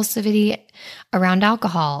impulsivity around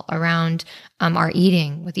alcohol, around our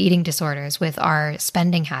eating, with eating disorders, with our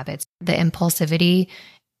spending habits. The impulsivity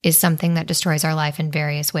is something that destroys our life in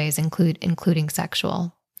various ways, including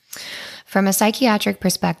sexual. From a psychiatric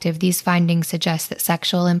perspective, these findings suggest that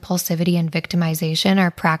sexual impulsivity and victimization are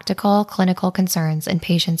practical clinical concerns in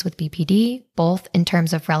patients with BPD, both in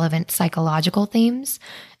terms of relevant psychological themes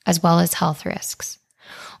as well as health risks.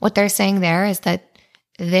 What they're saying there is that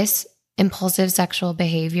this impulsive sexual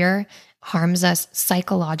behavior harms us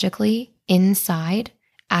psychologically inside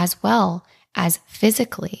as well as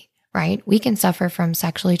physically, right? We can suffer from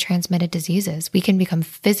sexually transmitted diseases. We can become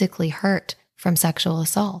physically hurt from sexual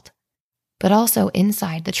assault. But also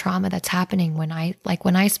inside, the trauma that's happening when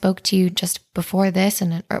I spoke to you just before this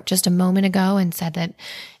and just a moment ago and said that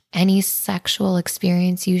any sexual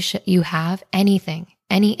experience you have, anything,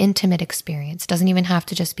 any intimate experience, doesn't even have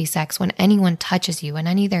to just be sex. When anyone touches you,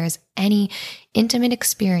 when there is any intimate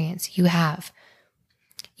experience you have,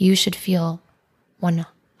 you should feel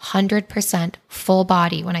 100% full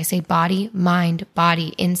body. When I say body, mind,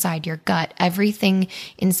 body, inside your gut, everything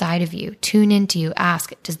inside of you, tune into you,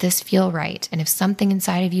 ask, does this feel right? And if something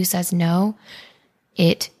inside of you says no,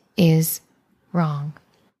 it is wrong.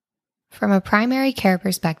 From a primary care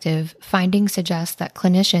perspective, findings suggest that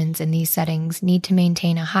clinicians in these settings need to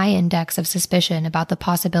maintain a high index of suspicion about the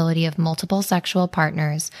possibility of multiple sexual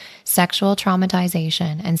partners, sexual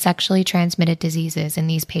traumatization, and sexually transmitted diseases in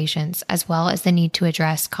these patients, as well as the need to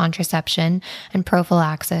address contraception and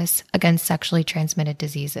prophylaxis against sexually transmitted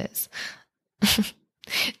diseases.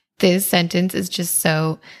 This sentence is just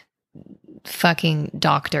so fucking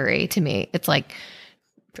doctory to me. It's like,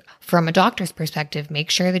 from a doctor's perspective, make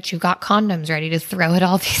sure that you've got condoms ready to throw at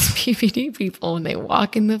all these BPD people when they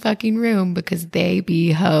walk in the fucking room because they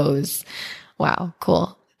be hoes. Wow,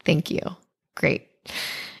 cool. Thank you. Great.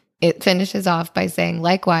 It finishes off by saying,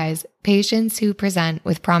 likewise, patients who present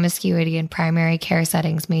with promiscuity in primary care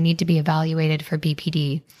settings may need to be evaluated for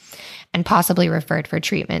BPD and possibly referred for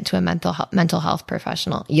treatment to a mental health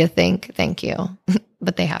professional. You think? Thank you.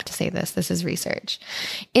 But they have to say this. This is research.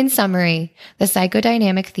 In summary, the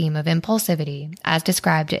psychodynamic theme of impulsivity, as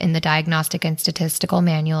described in the Diagnostic and Statistical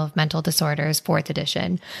Manual of Mental Disorders, 4th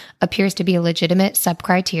edition, appears to be a legitimate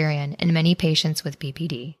subcriterion in many patients with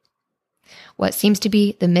BPD. What seems to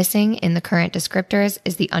be the missing in the current descriptors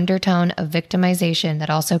is the undertone of victimization that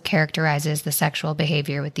also characterizes the sexual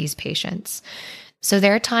behavior with these patients. So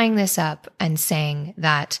they're tying this up and saying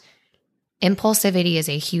that impulsivity is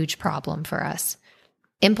a huge problem for us.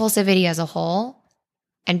 Impulsivity as a whole,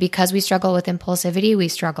 and because we struggle with impulsivity, we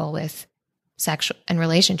struggle with sex and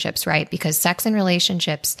relationships, right? Because sex and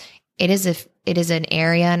relationships, it is an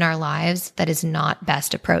area in our lives that is not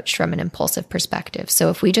best approached from an impulsive perspective.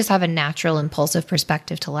 So if we just have a natural impulsive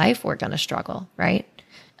perspective to life, we're going to struggle, right?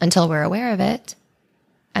 Until we're aware of it,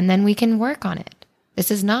 and then we can work on it.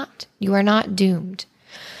 You are not doomed.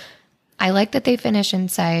 I like that they finish and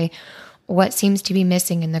say, what seems to be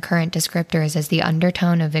missing in the current descriptors is the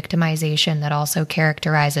undertone of victimization that also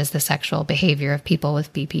characterizes the sexual behavior of people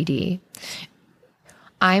with BPD.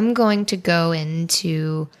 I'm going to go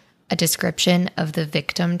into a description of the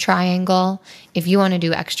victim triangle. If you want to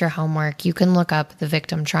do extra homework, you can look up the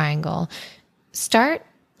victim triangle. Start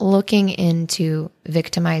looking into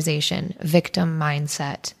victimization, victim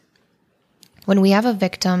mindset. When we have a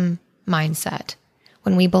victim mindset,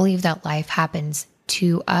 when we believe that life happens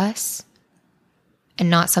to us and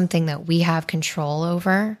not something that we have control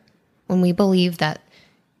over, when we believe that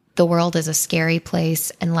the world is a scary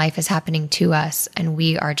place and life is happening to us and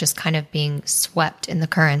we are just kind of being swept in the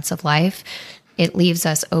currents of life, it leaves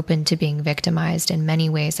us open to being victimized in many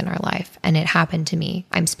ways in our life. And it happened to me.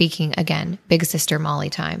 I'm speaking again, big sister Molly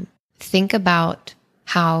time. Think about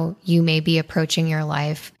how you may be approaching your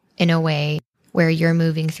life in a way where you're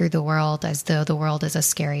moving through the world as though the world is a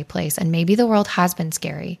scary place. And maybe the world has been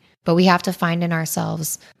scary, but we have to find in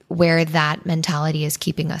ourselves where that mentality is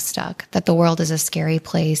keeping us stuck, that the world is a scary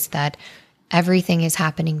place, that everything is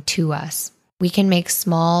happening to us. We can make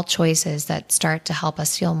small choices that start to help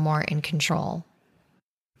us feel more in control.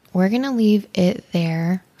 We're going to leave it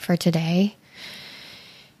there for today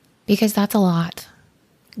because that's a lot.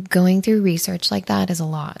 Going through research like that is a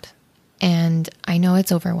lot. And I know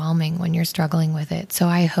it's overwhelming when you're struggling with it. So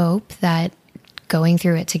I hope that going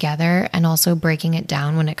through it together and also breaking it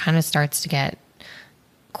down when it kind of starts to get,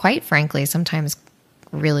 quite frankly, sometimes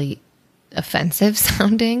really offensive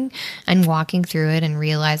sounding, and walking through it and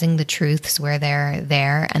realizing the truths where they're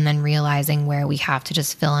there and then realizing where we have to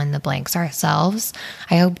just fill in the blanks ourselves.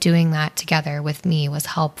 I hope doing that together with me was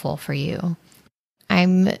helpful for you.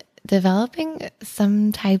 I'm developing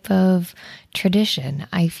some type of tradition.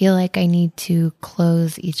 I feel like I need to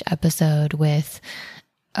close each episode with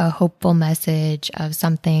a hopeful message of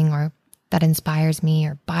something or that inspires me,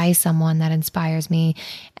 or by someone that inspires me.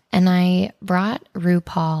 And I brought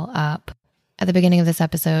RuPaul up at the beginning of this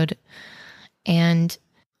episode. And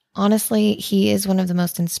honestly, he is one of the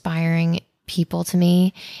most inspiring people to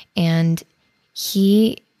me. And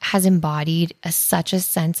he has embodied such a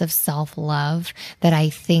sense of self-love that I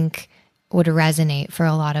think would resonate for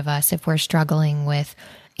a lot of us if we're struggling with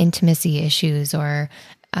intimacy issues or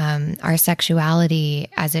our sexuality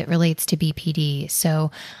as it relates to BPD.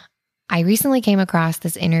 So I recently came across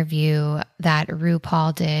this interview that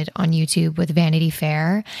RuPaul did on YouTube with Vanity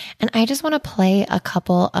Fair, and I just want to play a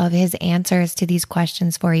couple of his answers to these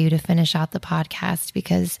questions for you to finish out the podcast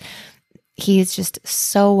because he's just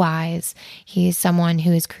so wise. He's someone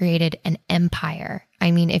who has created an empire.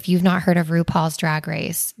 I mean, if you've not heard of RuPaul's Drag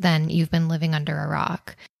Race, then you've been living under a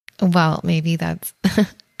rock. Well, maybe that's...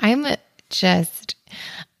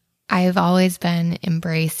 I've always been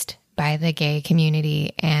embraced by the gay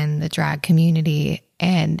community and the drag community,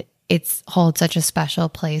 and it's holds such a special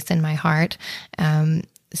place in my heart.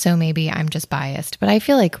 So maybe I'm just biased, but I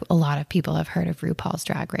feel like a lot of people have heard of RuPaul's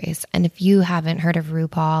Drag Race. And if you haven't heard of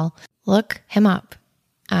RuPaul, look him up.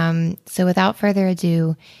 So without further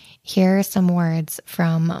ado, here are some words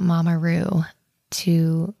from Mama Ru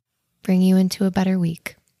to bring you into a better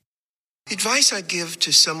week. The advice I give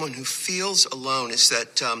to someone who feels alone is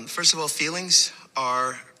that, first of all, feelings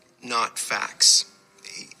are not facts.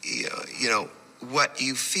 You know, what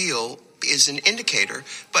you feel is an indicator,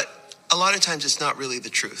 but a lot of times it's not really the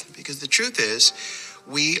truth, because the truth is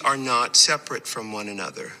we are not separate from one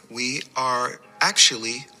another. We are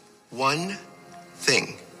actually one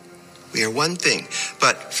thing. We are one thing,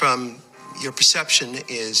 but from your perception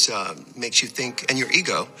makes you think, and your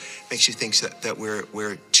ego makes you think that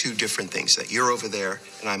we're two different things, that you're over there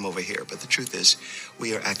and I'm over here. But the truth is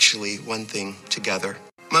we are actually one thing together.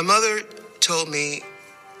 My mother told me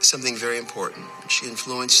something very important. She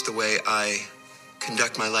influenced the way I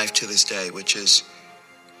conduct my life to this day, which is,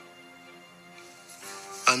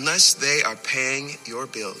 unless they are paying your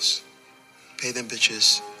bills, pay them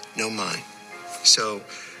bitches, no mine. So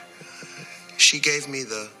she gave me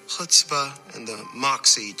the chutzpah and the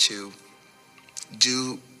moxie to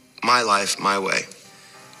do my life, my way.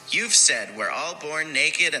 You've said we're all born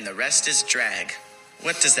naked and the rest is drag.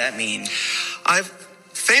 What does that mean? I've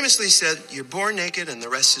famously said you're born naked and the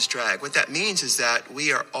rest is drag. What that means is that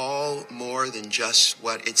we are all more than just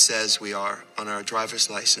what it says we are on our driver's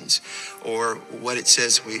license or what it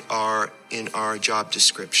says we are in our job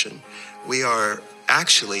description. We are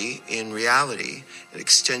actually, in reality, an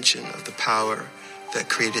extension of the power that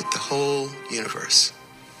created the whole universe.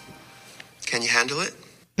 Can you handle it?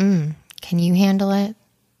 Can you handle it?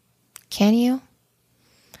 Can you?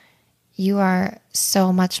 You are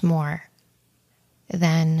so much more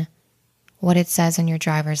than what it says in your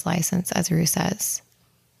driver's license, as Rue says.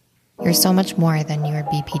 You're so much more than your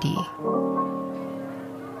BPD.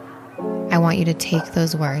 I want you to take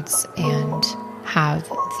those words and have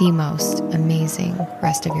the most amazing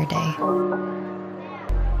rest of your day.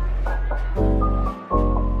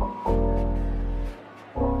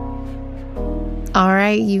 All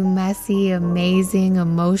right, you messy, amazing,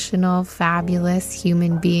 emotional, fabulous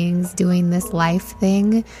human beings doing this life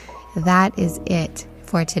thing, that is it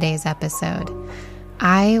for today's episode.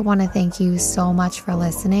 I want to thank you so much for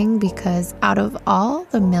listening because out of all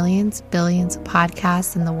the millions, billions of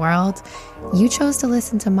podcasts in the world, you chose to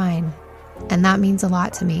listen to mine, and that means a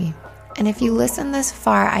lot to me. And if you listen this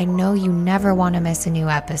far, I know you never want to miss a new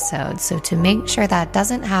episode. So to make sure that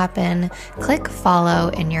doesn't happen, click follow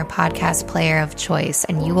in your podcast player of choice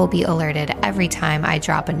and you will be alerted every time I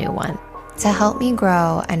drop a new one. To help me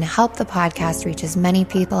grow and help the podcast reach as many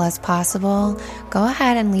people as possible, go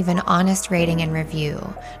ahead and leave an honest rating and review.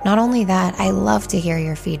 Not only that, I love to hear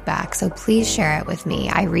your feedback, so please share it with me.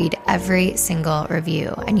 I read every single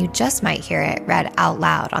review, and you just might hear it read out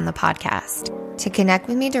loud on the podcast. To connect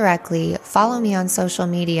with me directly, follow me on social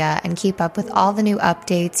media and keep up with all the new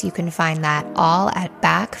updates. You can find that all at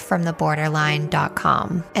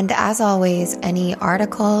backfromtheborderline.com. And as always, any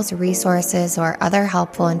articles, resources, or other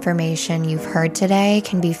helpful information you've heard today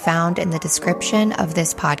can be found in the description of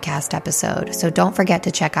this podcast episode. So don't forget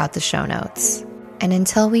to check out the show notes. And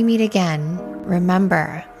until we meet again,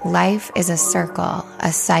 remember, life is a circle,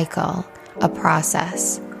 a cycle, a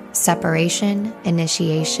process. Separation,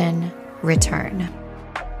 initiation, return.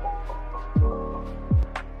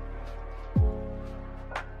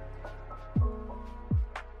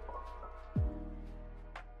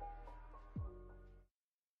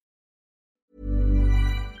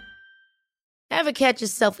 Ever catch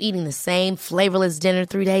yourself eating the same flavorless dinner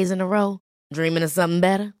 3 days in a row? Dreaming of something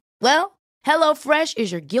better? Well, HelloFresh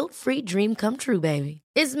is your guilt-free dream come true, baby.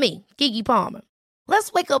 It's me, Keke Palmer.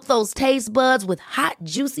 Let's wake up those taste buds with hot,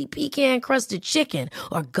 juicy pecan-crusted chicken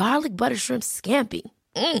or garlic butter shrimp scampi.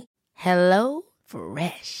 Hello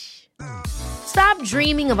Fresh. Stop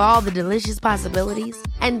dreaming of all the delicious possibilities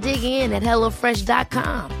and dig in at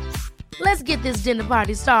HelloFresh.com. Let's get this dinner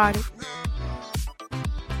party started.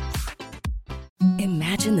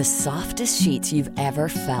 Imagine the softest sheets you've ever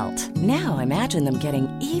felt. Now imagine them getting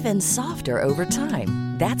even softer over time.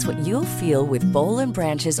 That's what you'll feel with Boll &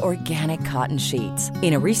 Branch's organic cotton sheets.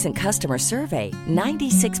 In a recent customer survey,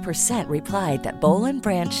 96% replied that Boll &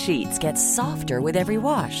 Branch sheets get softer with every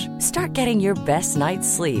wash. Start getting your best night's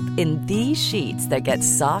sleep in these sheets that get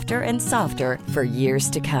softer and softer for years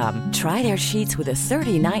to come. Try their sheets with a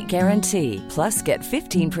 30-night guarantee. Plus, get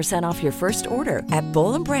 15% off your first order at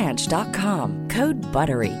bollandbranch.com. Code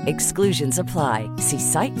BUTTERY. Exclusions apply. See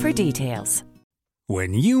site for details.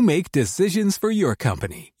 When you make decisions for your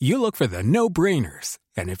company, you look for the no-brainers.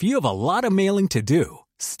 And if you have a lot of mailing to do,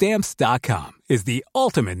 Stamps.com is the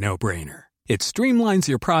ultimate no-brainer. It streamlines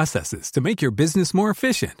your processes to make your business more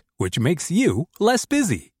efficient, which makes you less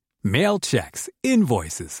busy. Mail checks,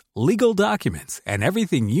 invoices, legal documents, and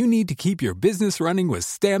everything you need to keep your business running with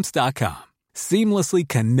Stamps.com. Seamlessly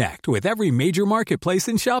connect with every major marketplace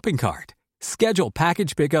and shopping cart. Schedule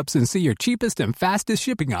package pickups and see your cheapest and fastest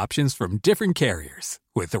shipping options from different carriers.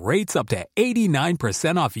 With rates up to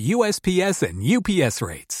 89% off USPS and UPS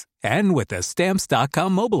rates. And with the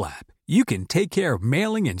Stamps.com mobile app, you can take care of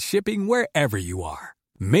mailing and shipping wherever you are.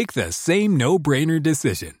 Make the same no-brainer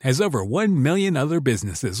decision as over 1 million other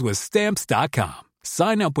businesses with Stamps.com.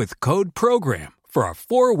 Sign up with code PROGRAM for a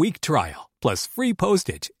 4-week trial, plus free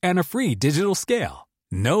postage and a free digital scale.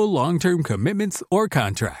 No long-term commitments or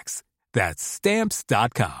contracts. That's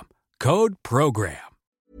Stamps.com. Code PROGRAM.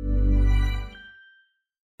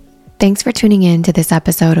 Thanks for tuning in to this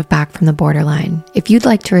episode of Back from the Borderline. If you'd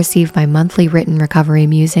like to receive my monthly written recovery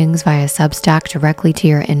musings via Substack directly to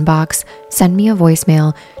your inbox, send me a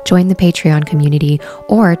voicemail, join the Patreon community,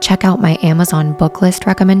 or check out my Amazon book list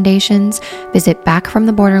recommendations. Visit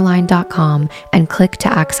backfromtheborderline.com and click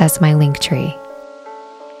to access my link tree.